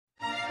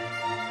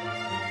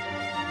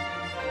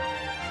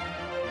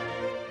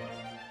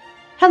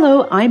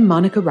Hello, I'm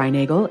Monica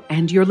Reinagel,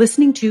 and you're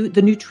listening to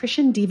the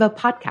Nutrition Diva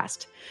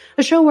podcast,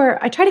 a show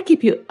where I try to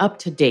keep you up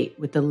to date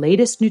with the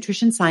latest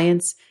nutrition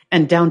science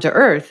and down to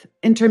earth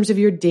in terms of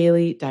your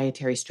daily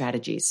dietary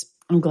strategies.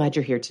 I'm glad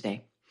you're here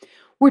today.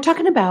 We're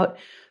talking about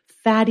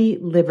fatty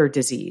liver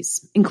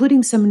disease,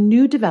 including some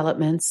new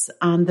developments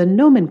on the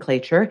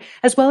nomenclature,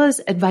 as well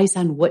as advice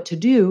on what to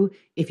do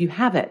if you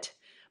have it.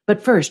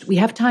 But first, we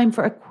have time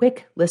for a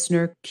quick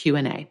listener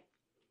Q&A.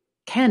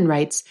 Ken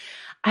writes,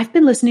 I've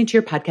been listening to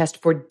your podcast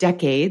for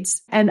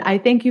decades, and I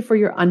thank you for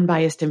your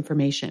unbiased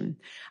information.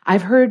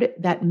 I've heard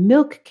that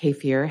milk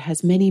kefir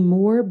has many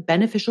more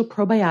beneficial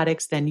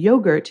probiotics than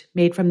yogurt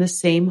made from the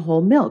same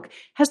whole milk.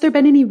 Has there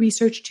been any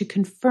research to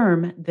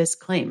confirm this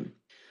claim?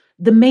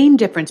 The main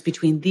difference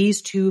between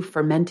these two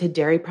fermented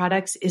dairy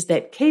products is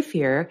that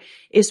kefir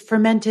is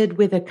fermented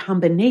with a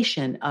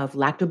combination of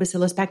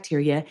lactobacillus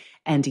bacteria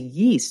and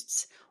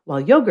yeasts, while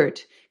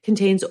yogurt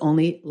contains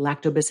only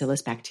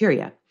lactobacillus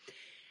bacteria.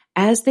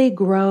 As they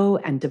grow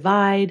and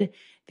divide,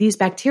 these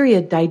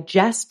bacteria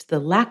digest the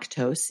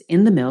lactose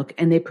in the milk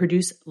and they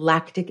produce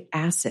lactic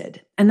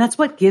acid. And that's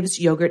what gives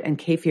yogurt and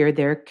kefir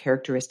their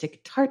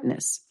characteristic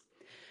tartness.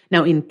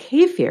 Now, in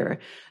kefir,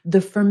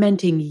 the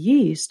fermenting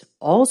yeast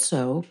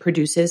also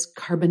produces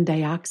carbon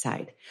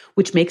dioxide,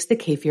 which makes the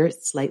kefir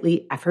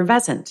slightly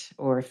effervescent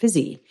or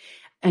fizzy.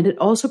 And it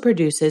also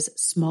produces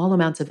small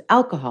amounts of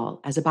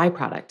alcohol as a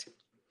byproduct.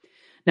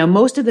 Now,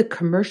 most of the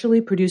commercially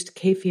produced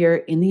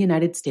kefir in the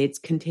United States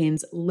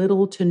contains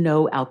little to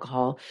no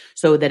alcohol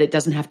so that it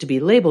doesn't have to be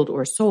labeled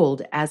or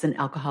sold as an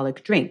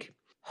alcoholic drink.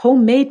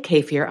 Homemade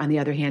kefir, on the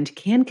other hand,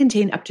 can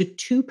contain up to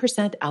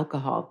 2%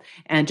 alcohol.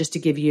 And just to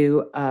give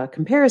you a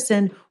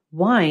comparison,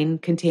 wine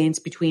contains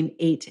between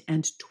 8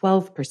 and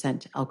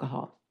 12%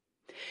 alcohol.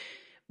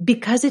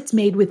 Because it's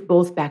made with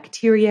both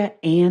bacteria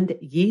and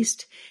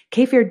yeast,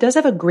 kefir does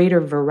have a greater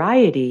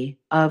variety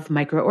of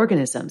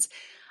microorganisms.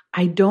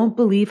 I don't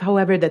believe,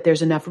 however, that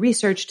there's enough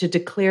research to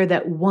declare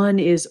that one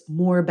is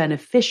more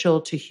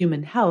beneficial to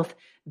human health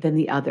than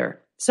the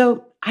other.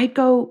 So I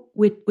go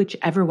with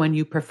whichever one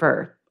you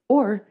prefer,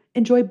 or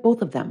enjoy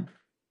both of them.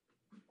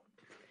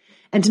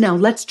 And now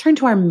let's turn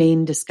to our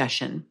main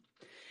discussion.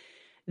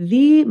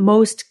 The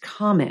most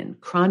common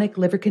chronic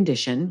liver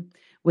condition,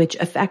 which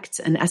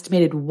affects an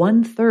estimated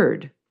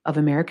 1/3 of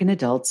American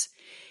adults,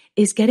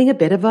 is getting a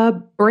bit of a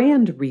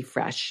brand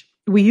refresh.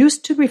 We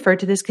used to refer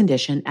to this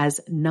condition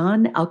as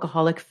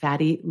non-alcoholic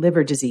fatty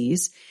liver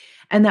disease,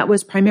 and that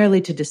was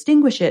primarily to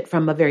distinguish it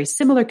from a very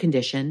similar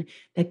condition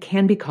that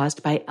can be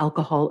caused by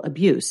alcohol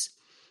abuse.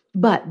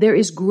 But there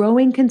is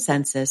growing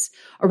consensus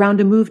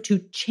around a move to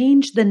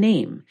change the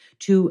name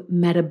to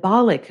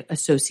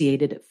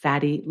metabolic-associated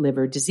fatty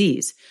liver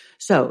disease.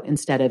 So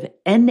instead of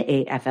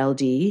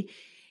NAFLD,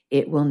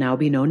 it will now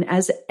be known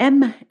as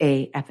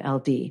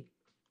MAFLD.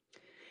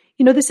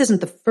 You know, this isn't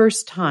the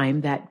first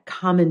time that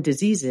common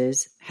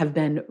diseases have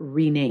been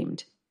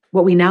renamed.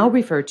 What we now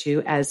refer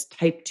to as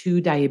type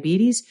 2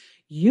 diabetes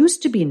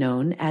used to be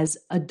known as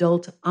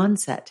adult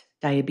onset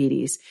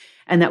diabetes,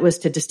 and that was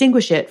to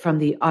distinguish it from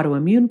the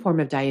autoimmune form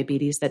of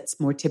diabetes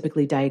that's more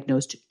typically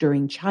diagnosed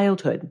during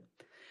childhood.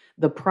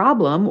 The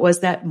problem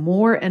was that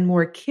more and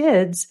more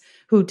kids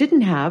who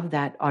didn't have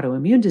that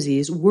autoimmune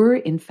disease were,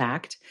 in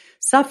fact,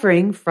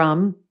 suffering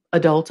from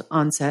adult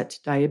onset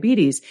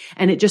diabetes,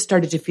 and it just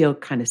started to feel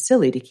kind of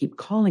silly to keep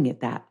calling it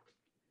that.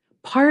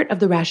 Part of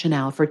the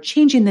rationale for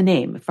changing the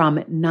name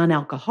from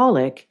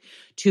non-alcoholic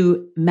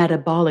to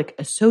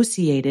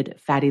metabolic-associated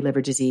fatty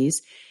liver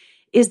disease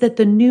is that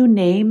the new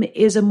name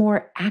is a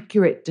more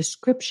accurate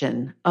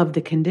description of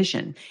the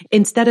condition.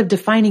 Instead of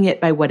defining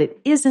it by what it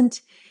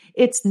isn't,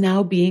 it's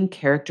now being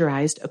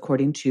characterized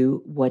according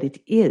to what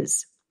it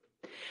is.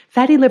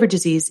 Fatty liver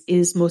disease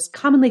is most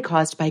commonly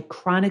caused by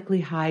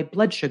chronically high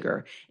blood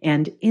sugar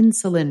and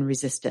insulin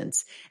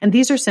resistance. And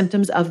these are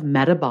symptoms of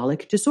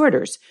metabolic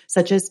disorders,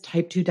 such as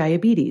type 2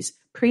 diabetes,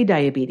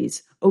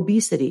 prediabetes,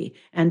 obesity,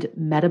 and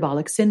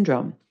metabolic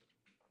syndrome.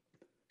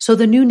 So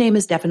the new name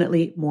is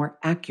definitely more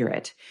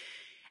accurate.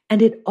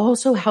 And it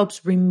also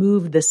helps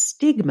remove the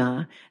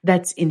stigma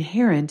that's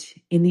inherent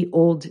in the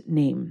old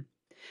name.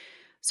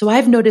 So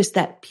I've noticed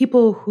that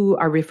people who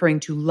are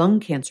referring to lung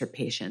cancer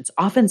patients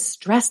often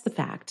stress the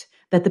fact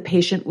that the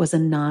patient was a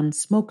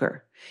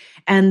non-smoker.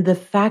 And the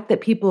fact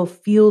that people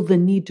feel the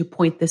need to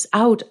point this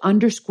out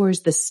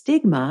underscores the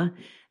stigma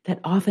that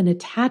often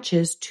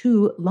attaches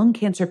to lung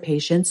cancer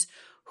patients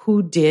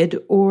who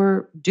did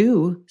or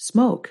do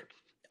smoke.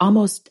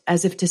 Almost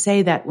as if to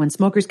say that when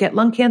smokers get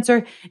lung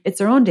cancer, it's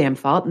their own damn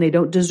fault and they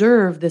don't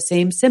deserve the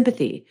same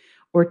sympathy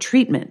or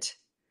treatment.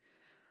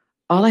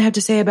 All I have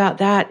to say about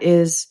that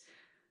is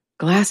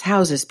glass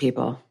houses,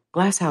 people.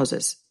 Glass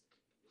houses.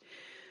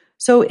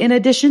 So in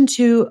addition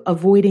to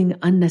avoiding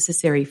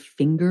unnecessary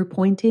finger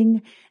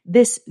pointing,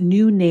 this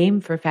new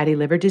name for fatty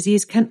liver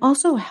disease can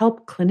also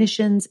help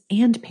clinicians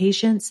and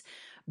patients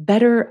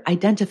better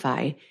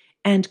identify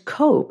and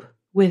cope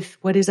with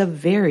what is a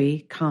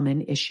very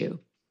common issue.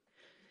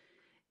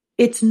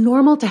 It's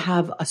normal to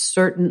have a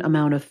certain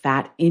amount of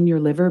fat in your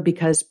liver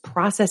because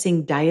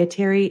processing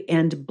dietary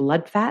and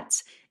blood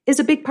fats is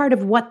a big part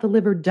of what the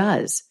liver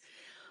does.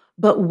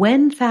 But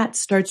when fat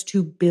starts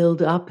to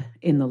build up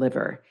in the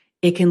liver,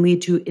 it can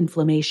lead to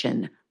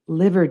inflammation,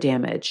 liver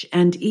damage,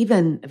 and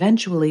even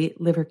eventually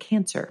liver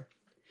cancer.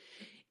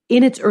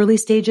 In its early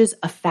stages,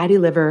 a fatty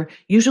liver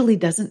usually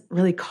doesn't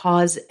really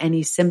cause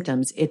any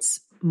symptoms. It's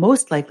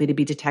most likely to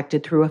be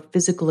detected through a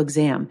physical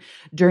exam,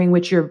 during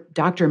which your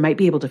doctor might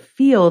be able to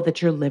feel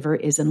that your liver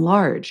is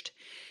enlarged.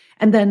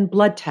 And then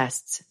blood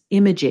tests,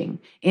 imaging,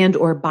 and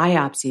or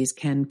biopsies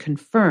can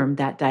confirm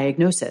that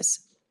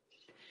diagnosis.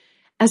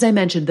 As I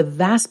mentioned, the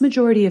vast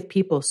majority of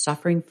people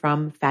suffering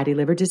from fatty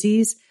liver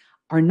disease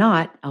are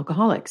not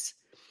alcoholics.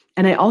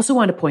 And I also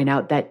want to point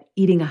out that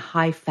eating a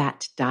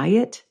high-fat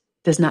diet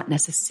does not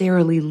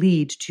necessarily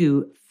lead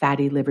to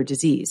fatty liver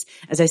disease.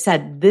 As I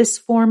said, this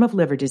form of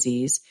liver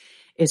disease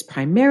is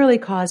primarily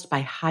caused by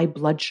high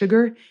blood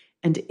sugar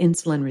and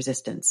insulin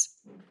resistance.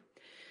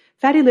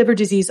 Fatty liver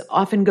disease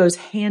often goes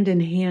hand in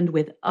hand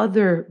with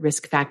other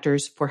risk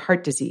factors for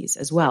heart disease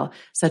as well,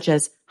 such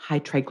as high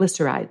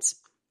triglycerides.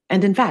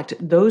 And in fact,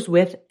 those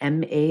with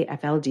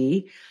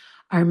MAFLD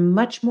are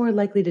much more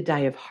likely to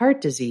die of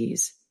heart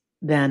disease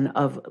than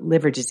of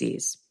liver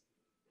disease.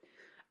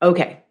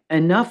 Okay,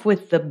 enough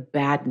with the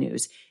bad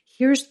news.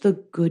 Here's the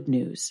good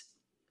news.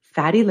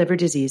 Fatty liver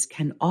disease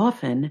can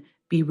often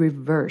be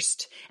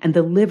reversed, and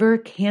the liver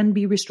can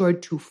be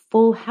restored to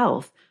full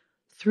health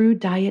through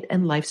diet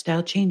and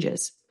lifestyle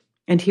changes.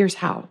 And here's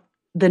how.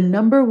 The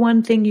number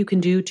one thing you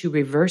can do to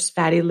reverse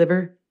fatty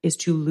liver is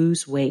to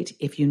lose weight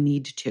if you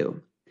need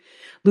to.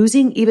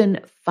 Losing even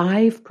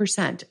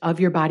 5% of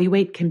your body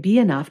weight can be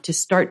enough to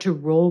start to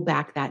roll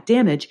back that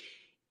damage,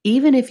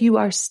 even if you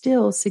are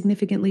still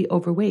significantly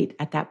overweight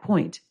at that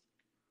point.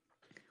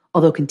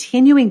 Although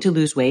continuing to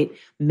lose weight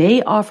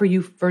may offer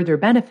you further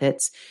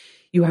benefits,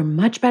 you are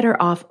much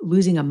better off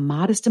losing a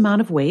modest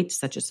amount of weight,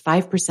 such as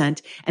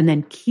 5%, and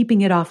then keeping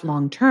it off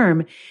long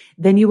term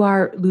than you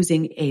are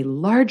losing a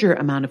larger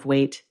amount of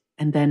weight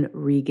and then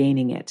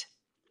regaining it.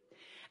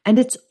 And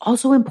it's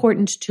also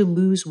important to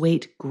lose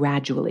weight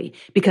gradually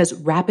because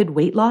rapid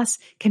weight loss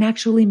can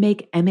actually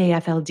make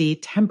MAFLD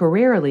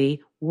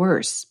temporarily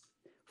worse.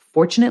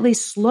 Fortunately,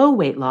 slow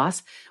weight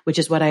loss, which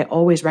is what I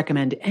always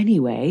recommend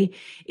anyway,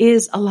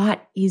 is a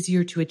lot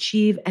easier to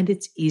achieve and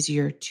it's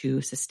easier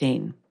to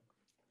sustain.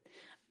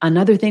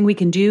 Another thing we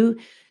can do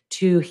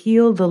to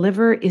heal the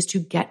liver is to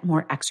get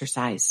more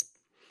exercise.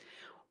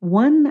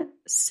 One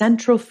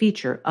central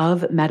feature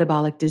of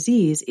metabolic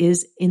disease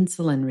is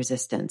insulin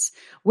resistance,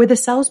 where the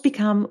cells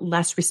become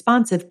less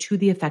responsive to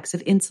the effects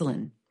of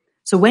insulin.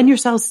 So when your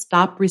cells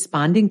stop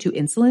responding to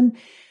insulin,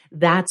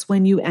 that's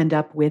when you end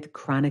up with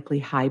chronically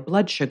high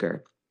blood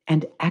sugar.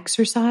 And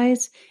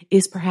exercise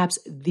is perhaps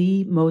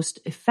the most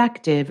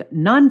effective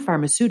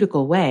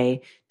non-pharmaceutical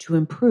way to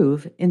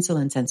improve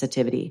insulin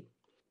sensitivity.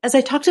 As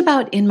I talked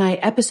about in my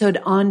episode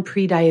on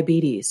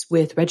prediabetes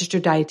with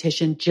registered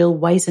dietitian Jill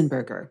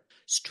Weisenberger,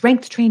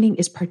 strength training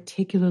is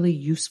particularly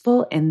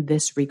useful in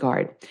this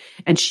regard.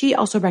 And she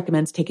also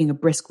recommends taking a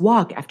brisk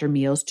walk after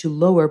meals to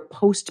lower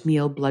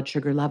post-meal blood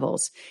sugar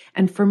levels.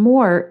 And for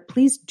more,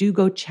 please do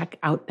go check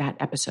out that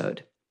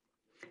episode.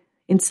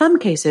 In some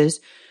cases,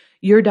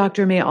 your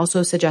doctor may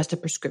also suggest a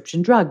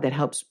prescription drug that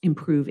helps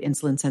improve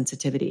insulin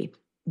sensitivity.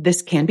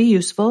 This can be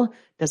useful,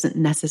 doesn't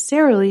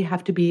necessarily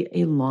have to be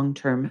a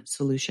long-term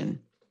solution.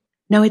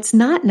 Now, it's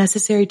not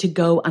necessary to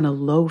go on a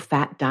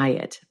low-fat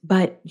diet,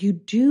 but you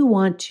do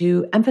want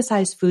to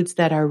emphasize foods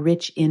that are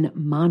rich in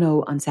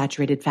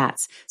monounsaturated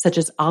fats, such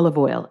as olive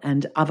oil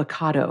and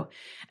avocado,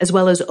 as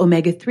well as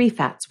omega-3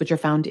 fats, which are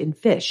found in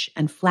fish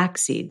and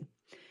flaxseed.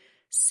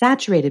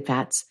 Saturated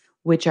fats,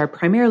 which are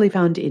primarily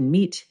found in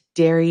meat,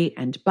 dairy,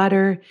 and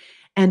butter,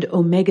 and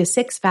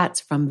omega-6 fats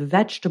from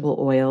vegetable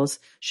oils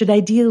should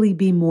ideally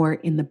be more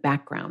in the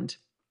background.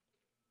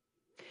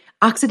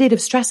 Oxidative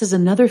stress is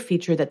another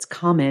feature that's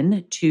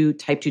common to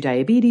type 2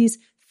 diabetes,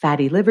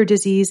 fatty liver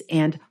disease,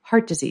 and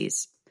heart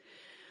disease.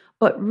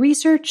 But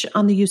research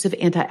on the use of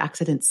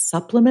antioxidant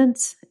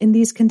supplements in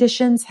these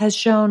conditions has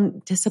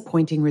shown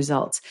disappointing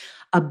results.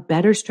 A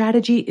better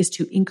strategy is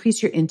to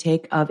increase your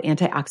intake of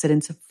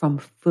antioxidants from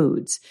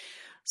foods,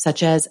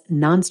 such as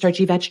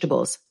non-starchy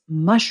vegetables,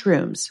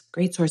 mushrooms,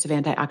 great source of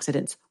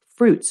antioxidants,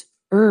 fruits,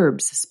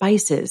 herbs,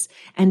 spices,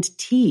 and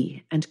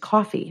tea and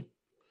coffee.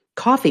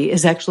 Coffee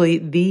is actually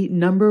the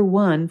number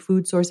one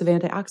food source of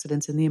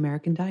antioxidants in the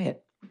American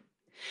diet.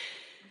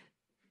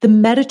 The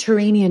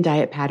Mediterranean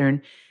diet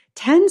pattern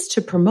tends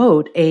to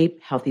promote a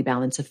healthy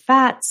balance of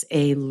fats,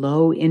 a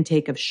low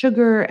intake of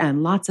sugar,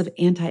 and lots of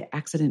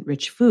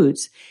antioxidant-rich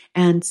foods.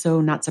 And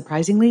so, not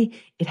surprisingly,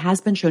 it has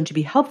been shown to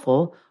be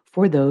helpful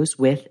for those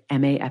with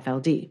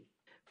MAFLD.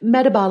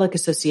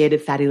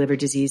 Metabolic-associated fatty liver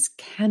disease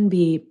can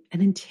be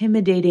an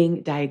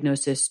intimidating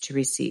diagnosis to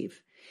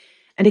receive.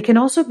 And it can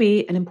also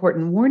be an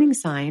important warning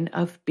sign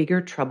of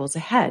bigger troubles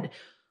ahead.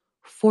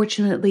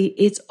 Fortunately,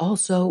 it's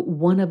also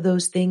one of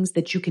those things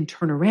that you can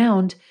turn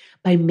around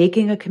by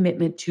making a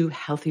commitment to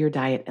healthier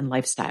diet and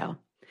lifestyle.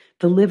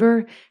 The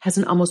liver has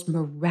an almost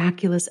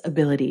miraculous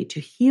ability to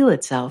heal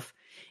itself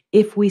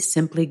if we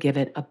simply give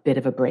it a bit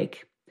of a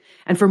break.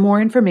 And for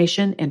more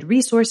information and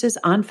resources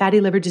on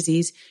fatty liver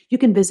disease, you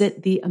can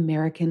visit the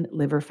American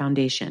Liver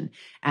Foundation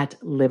at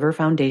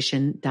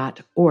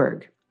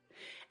liverfoundation.org.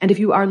 And if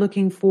you are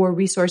looking for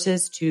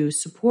resources to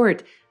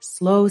support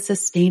slow,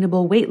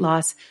 sustainable weight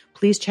loss,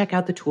 please check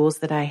out the tools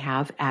that I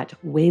have at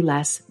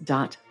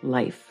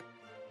wayless.life.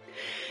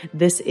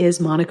 This is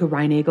Monica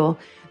Reinagel.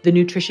 The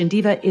Nutrition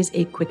Diva is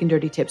a Quick and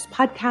Dirty Tips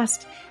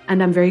podcast,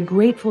 and I'm very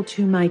grateful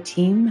to my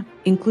team,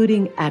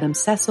 including Adam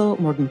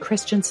Cecil, Morgan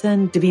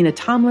Christensen, Davina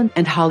Tomlin,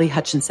 and Holly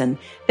Hutchinson.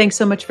 Thanks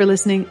so much for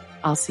listening.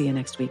 I'll see you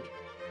next week.